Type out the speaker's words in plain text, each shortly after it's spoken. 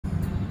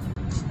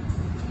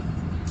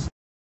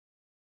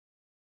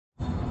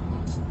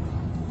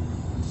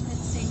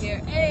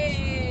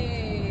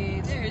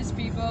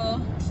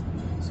go.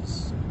 Is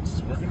this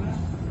working now?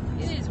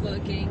 It is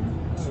working.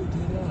 Oh,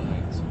 did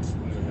I?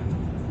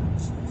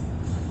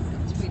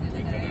 Tweeted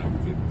it There out.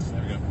 we go.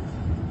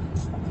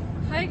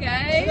 Hi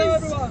guys. Hello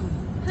everyone.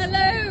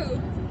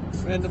 Hello.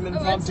 Random Oh, and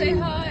say impromptu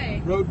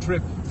hi. road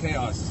trip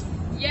chaos.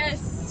 Yes,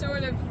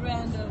 sort of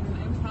random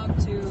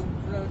impromptu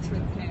road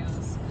trip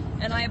chaos.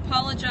 And I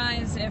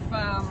apologize if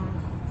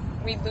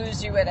we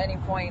lose you at any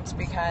point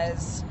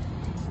because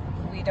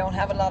we don't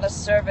have a lot of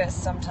service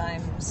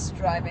sometimes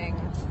driving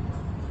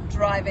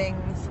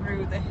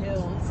through the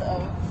hills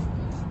of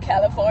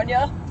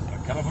California.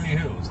 California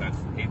hills that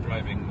hate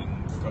driving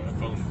and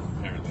phone,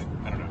 apparently.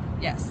 I don't know.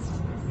 Yes.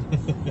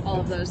 All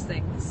of those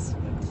things.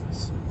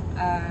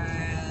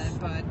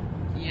 But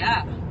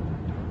yeah,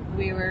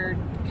 we were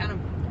kind of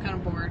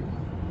bored.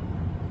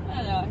 I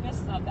don't know, I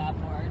guess not that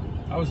bored.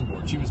 I wasn't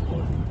bored. She was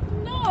bored.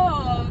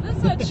 No,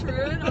 that's not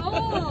true at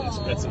all.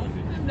 That's what I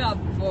mean. I'm not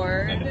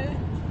bored.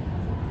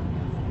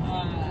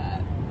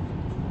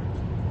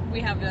 We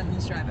have done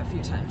this drive a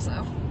few times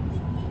though.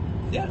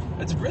 Yeah,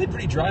 it's a really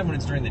pretty drive when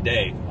it's during the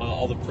day.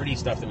 All the pretty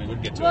stuff that we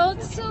would get to. Well,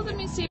 it's still, let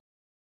me see.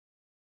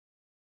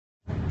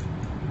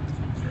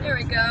 There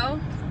we go.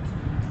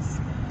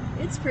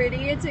 It's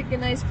pretty. It's a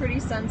nice, pretty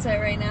sunset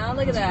right now.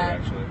 Look at that.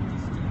 Actually.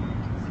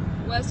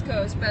 West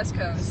Coast, best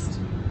coast.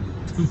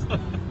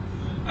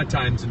 At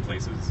times and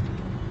places.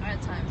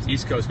 At times.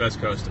 East Coast,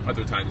 West Coast,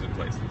 other times and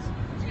places.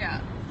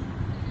 Yeah.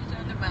 There's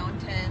on the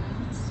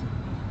mountains.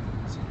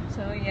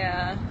 So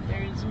yeah,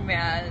 there's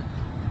Matt.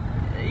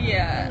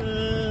 Yeah.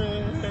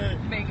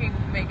 Making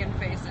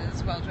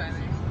faces while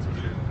driving.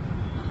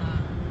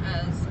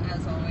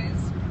 As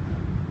always.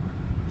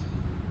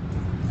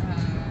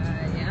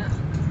 Yeah.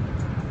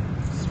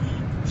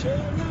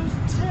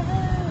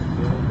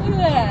 Look at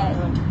that.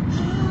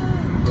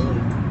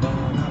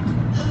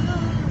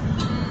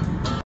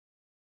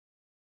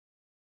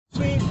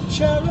 Sweet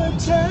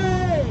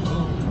charity.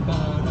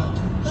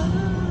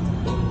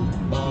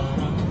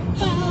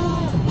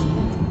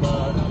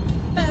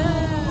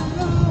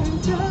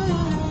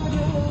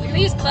 Look at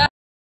these clouds.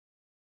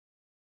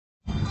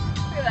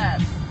 Look at that.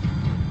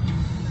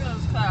 Look at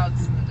those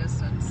clouds in the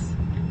distance.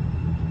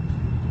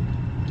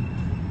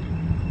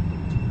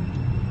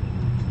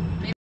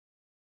 Maybe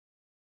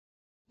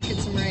get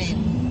some rain.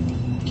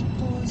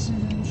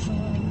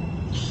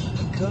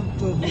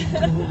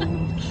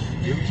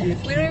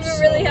 We don't even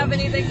really have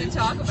anything to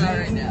talk about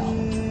right now.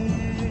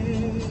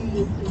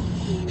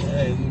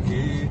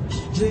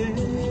 Is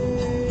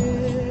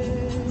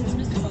this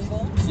Mr.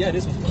 Bungle? Yeah, it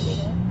is Mr.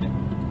 Bungle.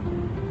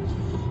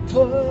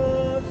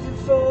 Perfect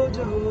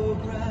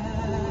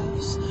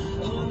photographs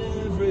on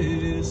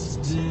every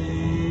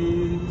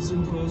stage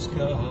and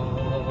postcard.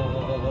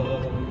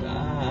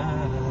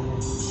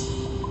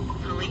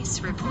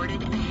 Police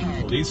reported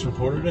ahead. Police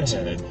reported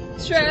ahead.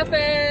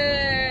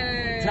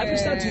 Traffic!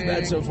 Traffic's not too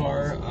bad so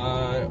far.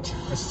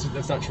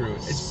 That's not true.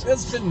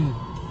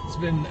 It's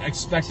been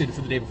expected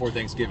for the day before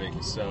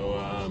Thanksgiving, so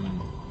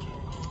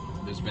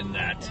there's been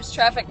that. There's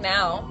traffic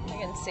now. You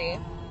can see. You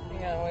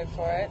gotta wait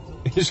for it.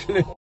 Just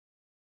gonna.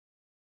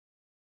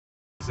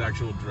 This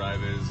actual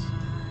drive is.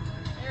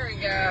 There we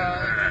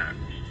go.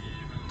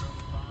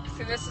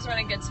 See, this is when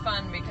it gets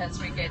fun because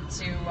we get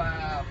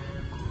to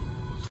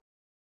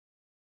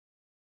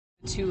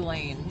 2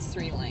 lanes,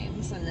 3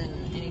 lanes, and then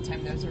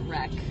anytime there's a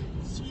wreck,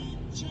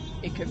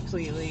 it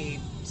completely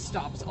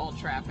stops all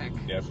traffic.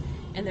 Yep.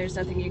 And there's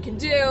nothing you can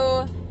do,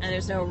 and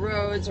there's no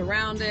roads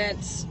around it.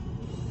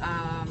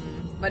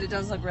 But it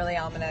does look really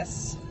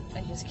ominous.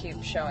 I just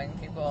keep showing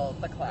people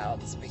the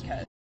clouds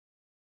because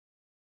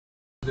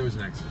There was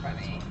an accident.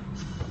 funny.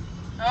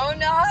 Oh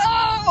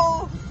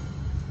no!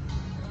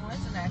 There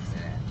was an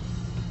accident.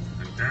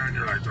 And then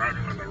you're like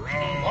driving on the road.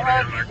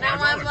 Oh, now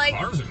I'm like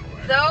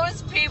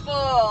those people.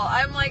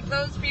 I'm like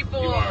those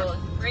people You are.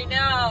 right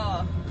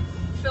now,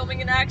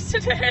 filming an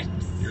accident.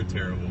 You're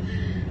terrible.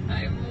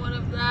 I'm one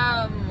of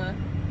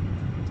them.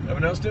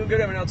 Everyone else doing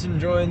good? Everyone else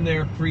enjoying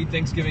their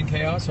pre-Thanksgiving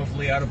chaos?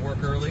 Hopefully out of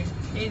work early.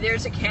 Hey,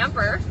 there's a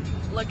camper.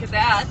 Look at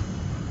that.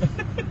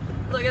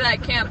 Look at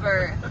that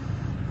camper.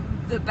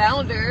 The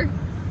Bounder.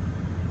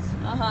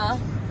 Uh-huh.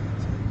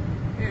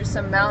 Here's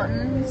some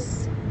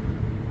mountains.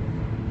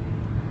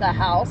 The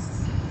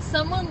house.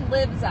 Someone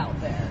lives out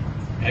there.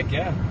 Heck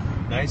yeah.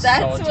 Nice.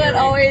 That's solitary. what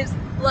always,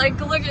 like,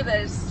 look at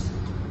this.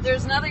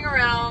 There's nothing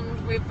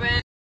around. We've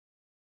been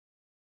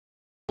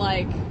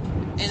like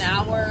an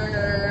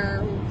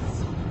hour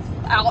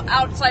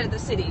outside of the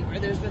city, or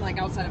there's been like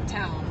outside of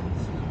town.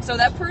 So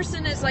that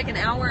person is like an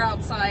hour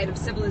outside of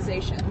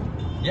civilization.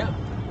 Yeah.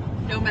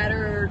 No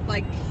matter,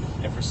 like,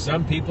 And for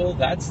some people,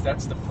 that's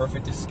the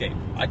perfect escape.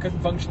 I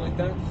couldn't function like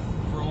that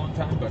for a long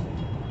time, but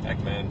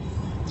heck, man,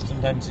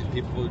 sometimes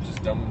people are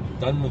just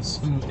done with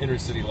some inner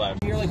city life.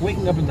 You're like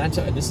waking up and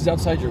this is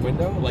outside your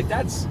window. Like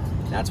that's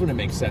when it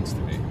makes sense to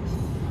me.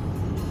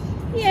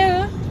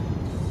 yeah.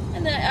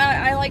 And then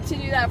I like to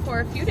do that for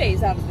a few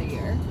days out of the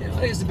year. Yeah,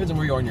 it just depends on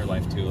where you are in your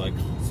life too. Like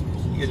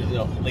you get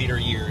later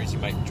years, you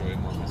might enjoy it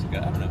more because I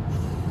don't know.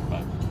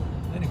 But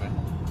anyway,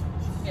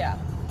 Yeah.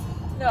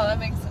 No, that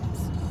makes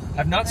sense.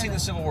 Have not seen the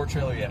Civil War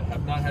trailer yet.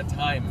 Have not had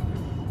time.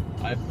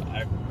 I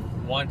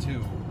want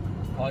to.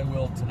 Probably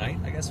will tonight,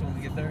 I guess, when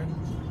we get there.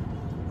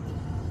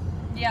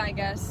 Yeah, I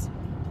guess.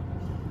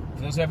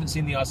 For those who haven't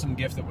seen the awesome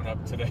GIF that went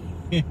up today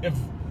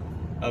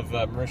of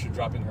Marisha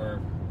dropping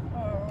her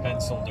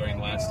pencil during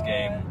last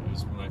game, it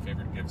was one of my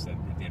favorite GIFs that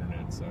hit the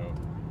internet. So,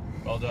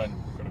 well done.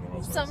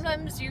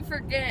 Sometimes you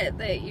forget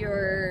that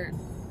you're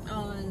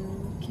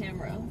on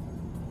camera.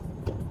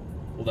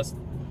 Well, that's.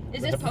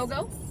 Is this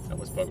Pogo? That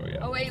was Pogo,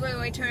 yeah. Oh wait,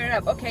 turn it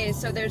up. Okay,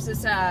 so there's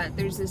this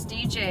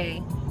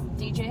DJ,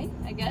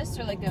 I guess,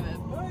 or like a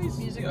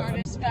music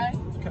artist guy.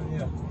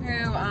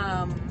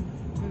 Yeah.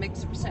 Who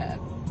mixes. I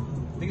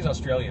think he's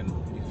Australian.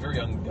 He's a very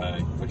young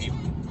guy, but he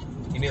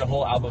made a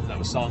whole album that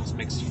was songs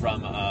mixed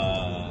from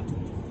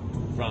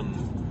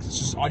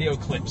just audio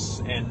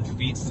clips and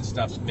beats and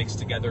stuff mixed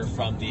together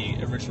from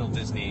the original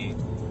Disney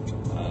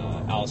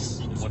Alice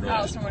in Wonderland.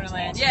 Alice in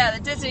Wonderland. Awesome. Yeah,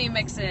 the Disney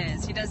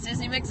mixes. He does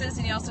Disney mixes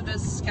and he also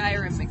does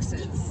Skyrim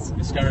mixes.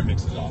 The Skyrim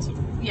mix is awesome.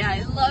 Yeah,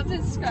 I love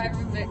his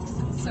Skyrim mix.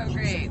 It's so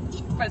great.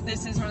 But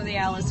this is one of the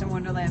Alice in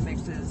Wonderland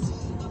mixes,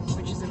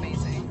 which is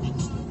amazing.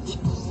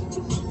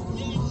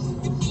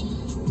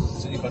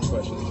 Is any fun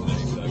questions today?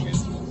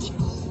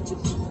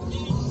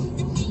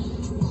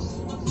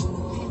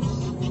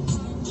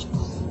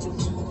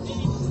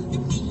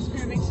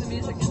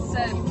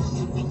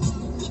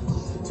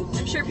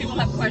 I'm sure people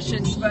have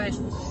questions, but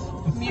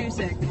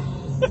music.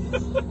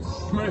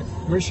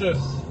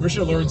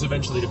 Marisha learns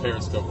eventually to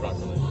Periscope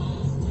properly.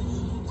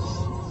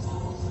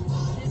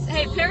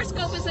 Hey,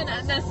 Periscope isn't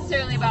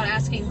necessarily about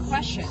asking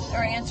questions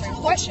or answering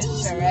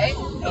questions, all right?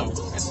 No.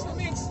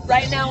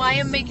 Right now, I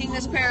am making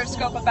this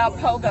Periscope about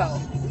Pogo.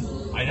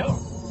 I know.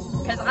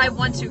 Because I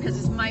want to, because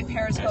it's my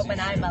Periscope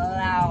and I'm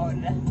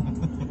allowed.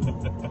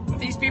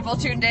 These people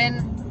tuned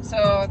in,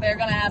 so they're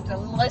going to have to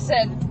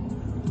listen.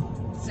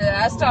 So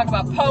let's talk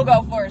about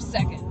Pogo for a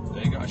second.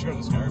 There you go. I should go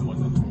to the Skyrim one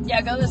then.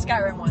 Yeah, go to the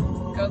Skyrim one.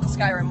 Go to the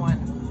Skyrim one.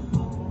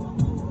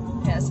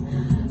 Yes.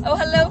 Oh,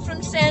 hello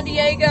from San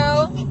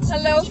Diego.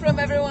 Hello from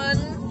everyone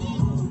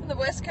from the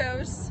West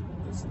Coast.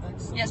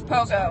 Yes,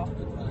 Pogo.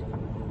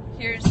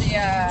 Here's the,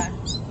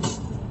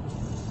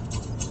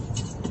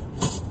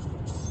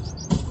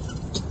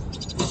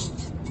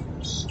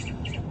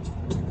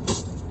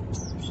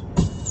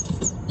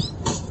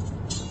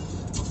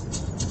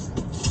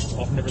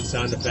 All from different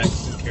sound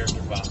effects and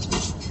character files.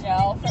 Yeah,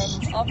 all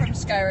from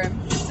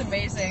Skyrim. It's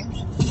amazing.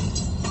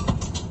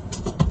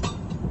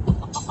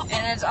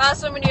 And it's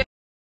awesome when you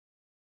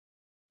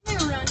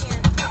around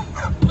here.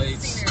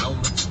 Blades,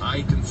 helmet,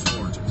 tight and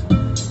forged.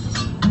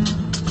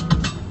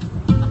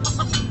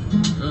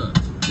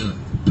 Good.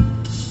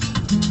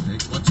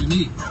 Take what you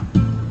need.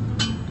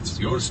 It's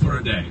yours for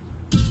a day.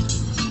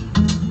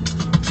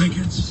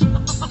 Trinkets,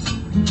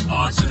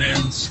 odds and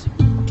ends,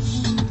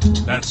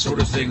 that sort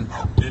of thing.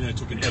 Then I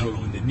took an arrow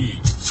in the knee.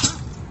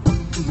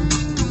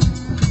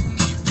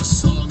 Keep the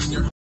song in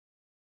your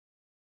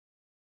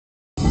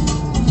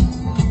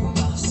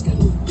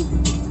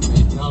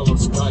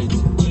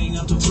laying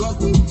out the truck.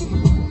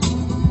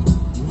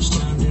 You're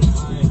standing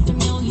high. The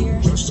mill here.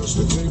 Just as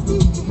the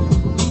table.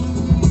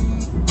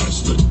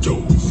 As the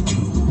dove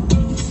do.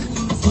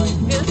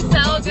 It's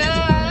so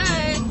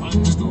good.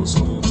 Finds goes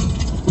home.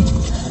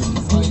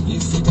 Find you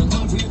figure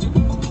out here.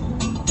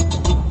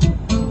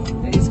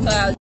 These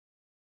clouds.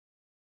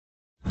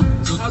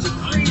 So how's it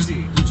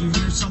crazy? Did you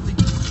hear something?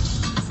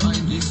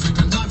 Find you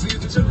figure out here.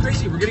 It's so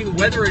crazy. We're getting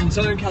weather in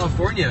Southern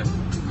California.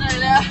 I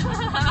know.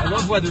 I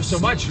love weather so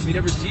much. We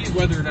never see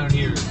weather down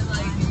here. As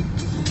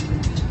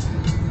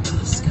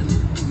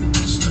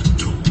the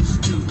dove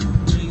do.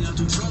 Laying out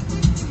the truck.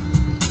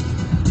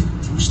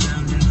 You're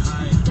standing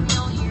high. The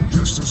mill here.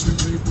 Just as the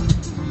table.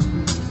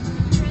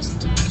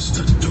 As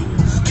the dove do.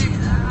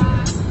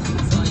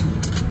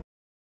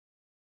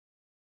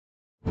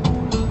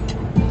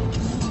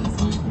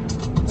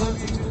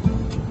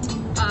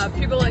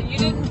 People, you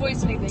didn't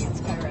voice anything in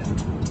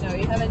Skyrim. No,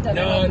 you haven't done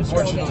No, it.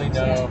 unfortunately,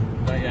 no.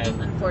 Not yet.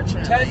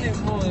 Unfortunately.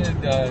 Technically,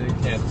 you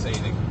can't say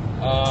anything.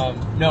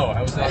 No,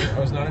 I was not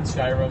in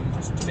Skyrim.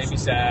 It made me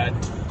sad.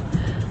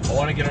 I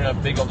want to get on a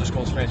big Elder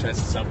Scrolls franchise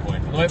at some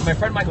point. My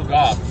friend Michael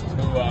Goff,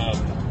 who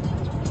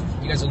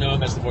you guys will know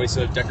him as the voice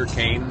of Deckard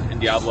Cain in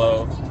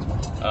Diablo,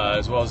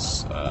 as well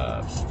as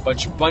a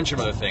bunch of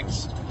other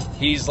things.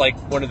 He's like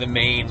one of the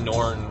main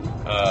Norn.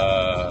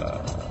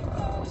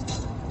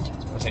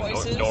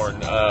 Voices?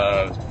 Norn.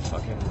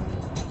 Fucking.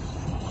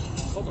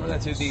 Hold on,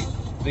 that's the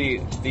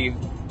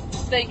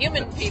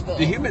human people.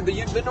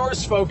 The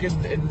Norse folk in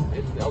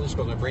Elder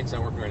Scrolls. My brain's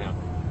not working right now.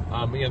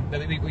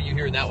 What you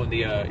hear in that one,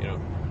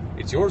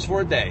 it's yours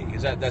for a day.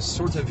 Is that's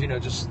sort of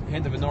just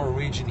hint of a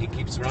Norwegian he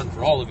keeps around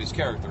for all of his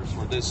characters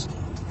for this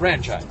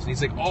franchise. And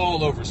he's like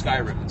all over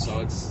Skyrim, and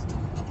so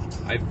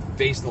I've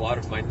based a lot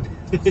of my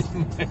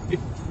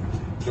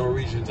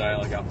Norwegian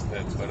dialect off of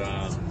him. But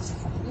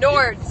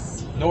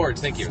Nords,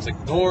 thank you. It's like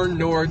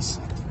Nords.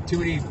 Too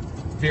many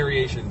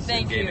variations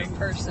in gaming. Thank you,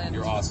 person.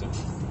 You're awesome.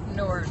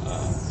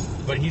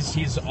 Nords. But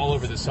he's all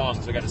over the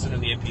song, so I got to send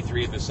him the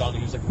MP3 of the song, and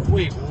he was like,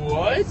 wait,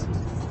 what?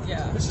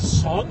 Yeah. There's a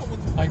song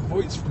with my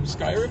voice from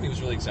Skyrim? He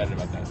was really excited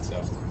about that,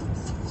 so.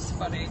 It's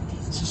funny.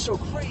 This is so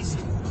crazy.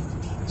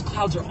 These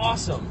clouds are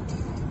awesome.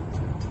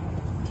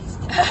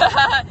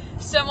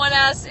 Someone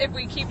asked if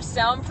we keep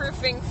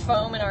soundproofing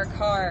foam in our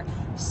car.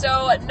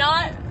 So,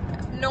 not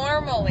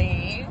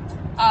normally.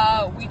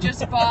 We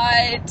just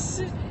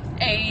bought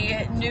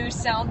a new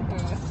sound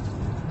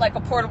booth, like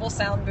a portable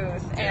sound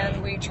booth,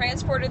 and we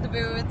transported the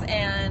booth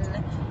and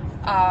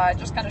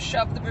just kind of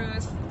shoved the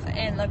booth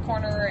in the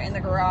corner in the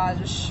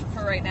garage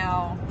for right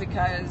now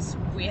because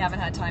we haven't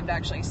had time to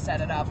actually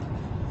set it up.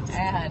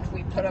 And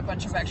we put a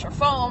bunch of extra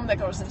foam that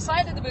goes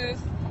inside of the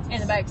booth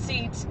in the back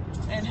seat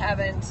and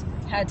haven't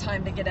had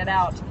time to get it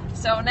out.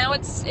 So now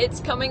it's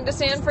coming to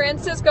San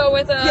Francisco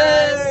with us.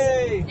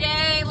 Yay!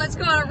 Yay! Let's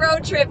go on a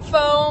road trip,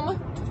 foam.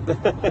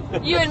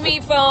 You and me,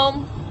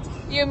 foam.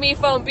 You and me,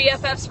 foam.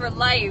 BFFs for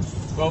life.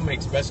 Foam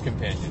makes best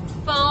companion.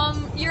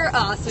 Foam, you're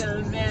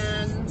awesome,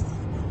 man.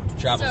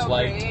 Travels So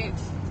light. great.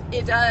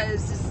 It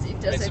does. It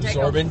does. It's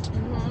absorbent.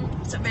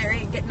 It's a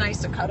very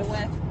nice to cuddle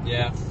with.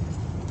 Yeah.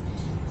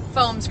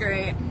 Foam's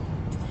great.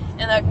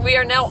 And we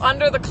are now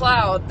under the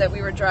cloud that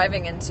we were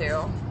driving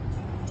into.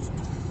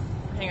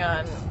 Hang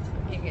on.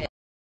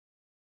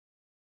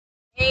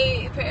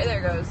 Hey, there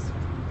it goes.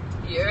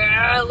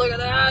 Yeah, look at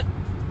that.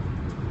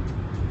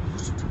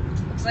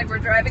 Looks like we're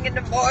driving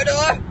into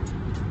Mordor.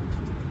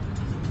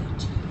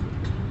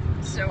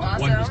 So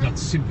awesome. One does not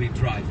simply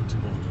drive into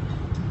Mordor.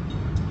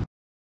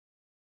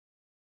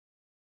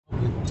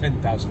 With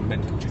 10,000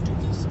 men could you do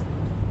this?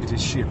 It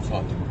is sheer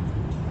folly.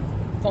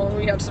 If only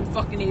we have some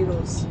fucking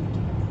eagles.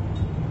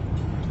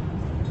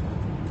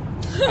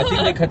 I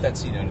think they cut that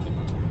scene out of the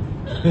movie.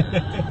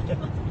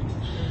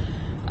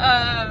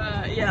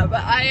 Yeah,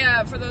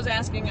 but for those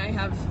asking,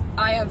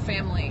 I have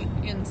family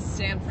in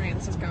San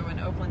Francisco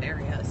and Oakland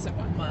area, so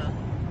I'm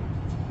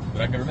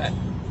But I've never met.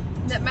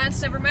 that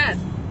Matt's never met.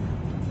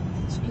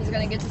 He's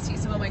gonna get to see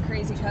some of my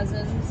crazy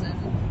cousins and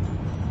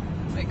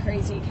my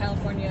crazy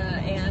California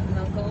aunt and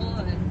uncle,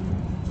 and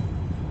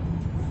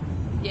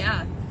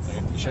yeah, I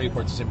can show you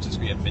parts of San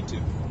Francisco you haven't been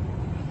to.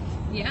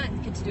 yeah,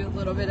 and get to do a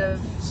little bit of.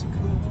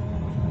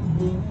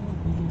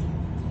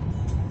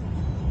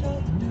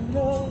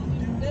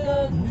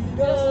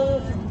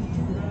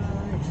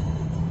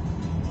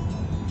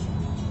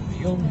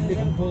 The only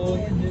little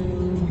boy in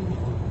New York.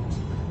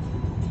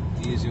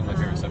 He is one of my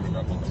favorite Simon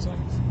Garfunkel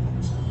songs.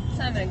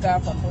 Simon and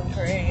Garfunkel,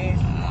 great.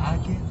 I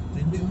get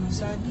the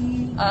news I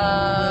need.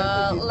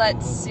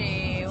 Let's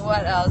see,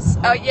 what else?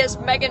 Oh, yes,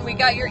 Megan, we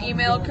got your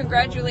email.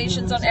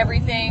 Congratulations on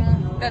everything.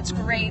 That's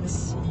great.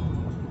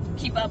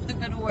 Keep up the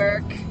good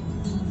work.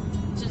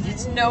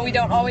 Just know we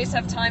don't always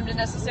have time to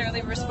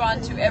necessarily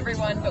respond to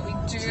everyone, but we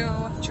do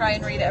try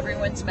and read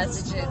everyone's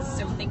messages,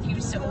 so thank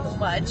you so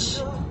much.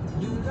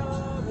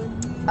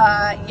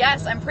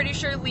 Yes, I'm pretty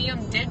sure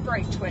Liam did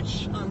break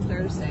Twitch on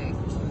Thursday.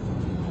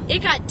 It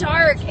got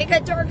dark. It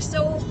got dark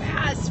so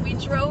fast. We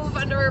drove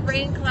under a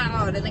rain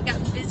cloud, and it got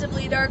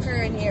visibly darker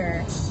in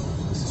here.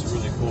 This is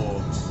really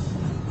cool.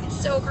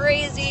 It's so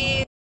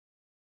crazy.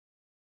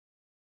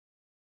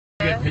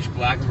 We got pitch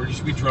black, and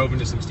we drove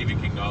into some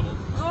Stephen King novel.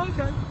 Oh,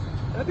 okay.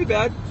 That'd be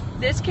bad.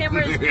 This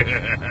camera is...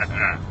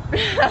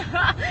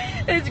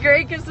 It's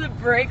great because the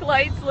brake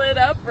lights lit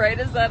up right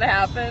as that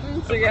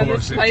happened. So you have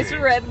this nice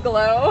red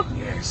glow.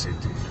 Yes, it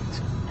did.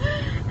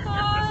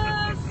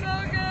 Oh, so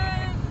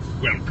good.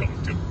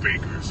 Welcome to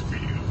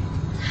Bakersfield.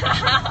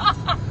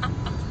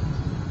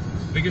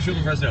 Bakersfield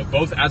and Fresno,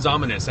 both as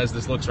ominous as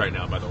this looks right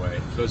now, by the way.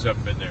 Those who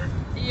haven't been there.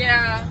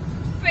 Yeah.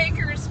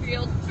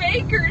 Bakersfield.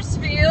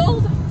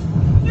 Bakersfield.